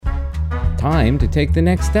Time to take the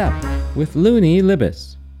next step with Looney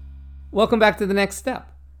Libis. Welcome back to The Next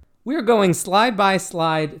Step. We're going slide by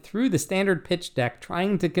slide through the standard pitch deck,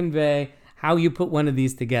 trying to convey how you put one of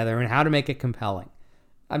these together and how to make it compelling.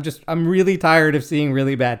 I'm really tired of seeing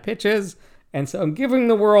really bad pitches, and so I'm giving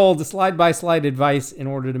the world slide by slide advice in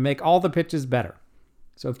order to make all the pitches better.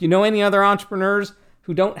 So if you know any other entrepreneurs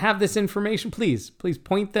who don't have this information, please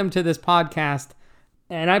point them to this podcast.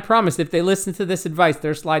 And I promise if they listen to this advice,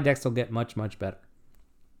 their slide decks will get much, much better.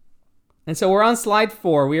 And so we're on slide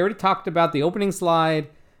 4. We already talked about the opening slide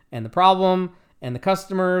and the problem and the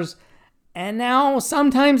customers. And now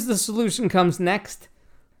sometimes the solution comes next,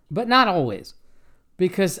 but not always.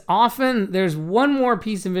 Because often there's one more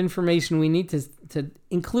piece of information we need to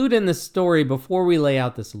include in the story before we lay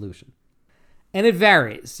out the solution. And it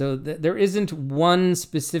varies. So there isn't one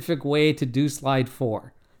specific way to do slide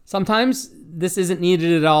 4. Sometimes this isn't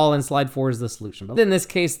needed at all and slide 4 is the solution. But in this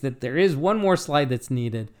case, that there is one more slide that's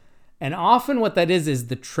needed. And often what that is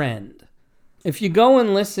the trend. If you go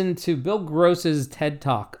and listen to Bill Gross's TED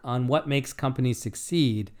Talk on what makes companies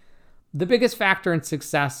succeed, the biggest factor in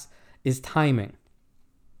success is timing.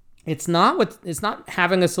 It's not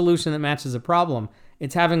having a solution that matches a problem.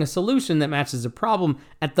 It's having a solution that matches a problem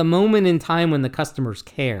at the moment in time when the customers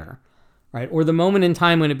care, right? Or the moment in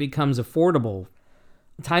time when it becomes affordable.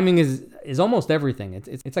 Timing is almost everything.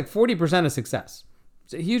 It's like 40% of success.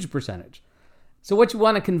 It's a huge percentage. So what you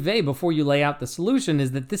want to convey before you lay out the solution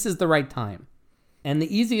is that this is the right time. And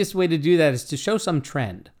the easiest way to do that is to show some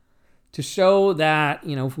trend. To show that,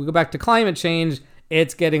 if we go back to climate change,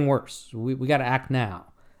 it's getting worse. We got to act now.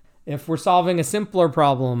 If we're solving a simpler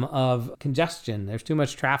problem of congestion, there's too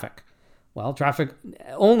much traffic. Well, traffic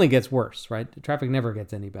only gets worse, right? Traffic never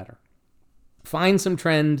gets any better. Find some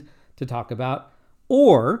trend to talk about.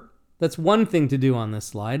 Or, that's one thing to do on this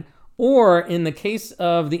slide, or in the case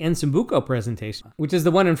of the Nsumbuko presentation, which is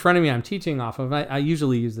the one in front of me I'm teaching off of, I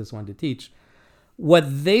usually use this one to teach, what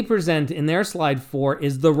they present in their slide 4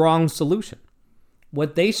 is the wrong solution.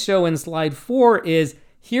 What they show in slide 4 is,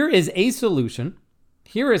 here is a solution,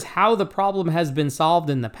 here is how the problem has been solved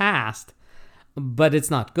in the past, but it's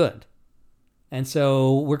not good. And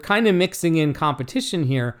so we're kind of mixing in competition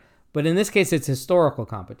here, but in this case, it's historical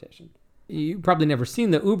competition. You've probably never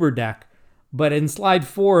seen the Uber deck, but in slide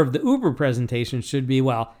 4 of the Uber presentation should be,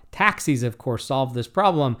 taxis, of course, solve this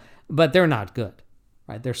problem, but they're not good,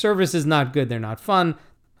 right? Their service is not good. They're not fun.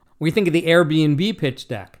 We think of the Airbnb pitch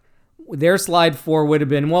deck. Their slide 4 would have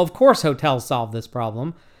been, of course, hotels solve this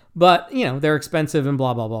problem, but, they're expensive and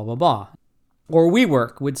blah, blah, blah, blah, blah. Or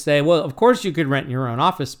WeWork would say, of course you could rent your own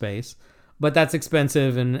office space, but that's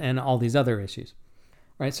expensive and all these other issues.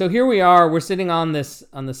 Right, so here we are, we're sitting on this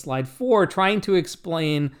slide 4, trying to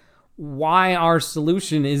explain why our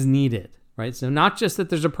solution is needed, right? So not just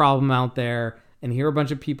that there's a problem out there and here are a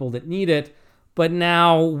bunch of people that need it, but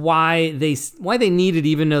now why they need it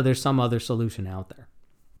even though there's some other solution out there.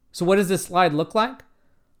 So what does this slide look like?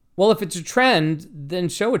 Well, if it's a trend, then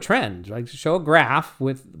show a trend, right? Show a graph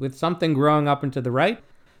with something growing up and to the right.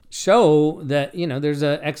 Show that, there's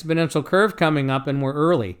an exponential curve coming up and we're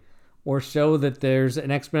early. Or show that there's an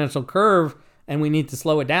exponential curve and we need to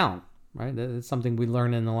slow it down, right? That's something we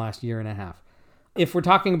learned in the last year and a half. If we're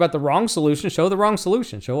talking about the wrong solution, show the wrong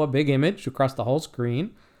solution. Show a big image across the whole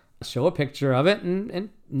screen. Show a picture of it and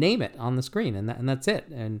name it on the screen. And that's it.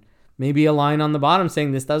 And maybe a line on the bottom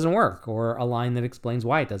saying this doesn't work, or a line that explains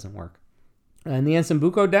why it doesn't work. In the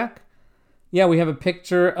Nsumbuko deck, we have a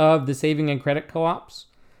picture of the saving and credit co-ops.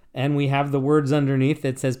 And we have the words underneath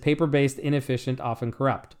that says paper-based, inefficient, often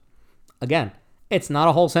corrupt. Again, it's not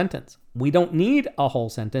a whole sentence. We don't need a whole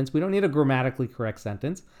sentence. We don't need a grammatically correct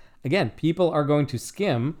sentence. Again, people are going to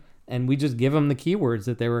skim, and we just give them the keywords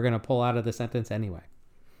that they were going to pull out of the sentence anyway.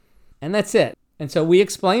 And that's it. And so we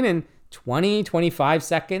explain in 20, 25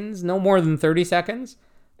 seconds, no more than 30 seconds,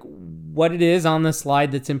 what it is on the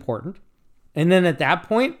slide that's important. And then at that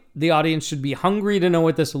point, the audience should be hungry to know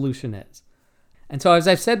what the solution is. And so as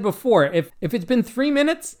I've said before, if it's been 3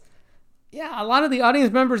 minutes, a lot of the audience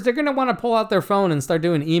members, they're going to want to pull out their phone and start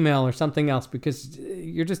doing email or something else because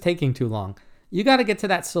you're just taking too long. You got to get to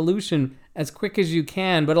that solution as quick as you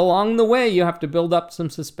can, but along the way, you have to build up some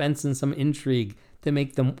suspense and some intrigue to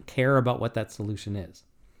make them care about what that solution is.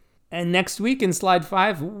 And next week in slide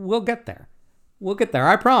 5, we'll get there. We'll get there,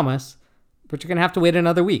 I promise, but you're going to have to wait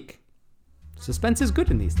another week. Suspense is good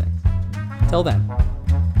in these things. Till then.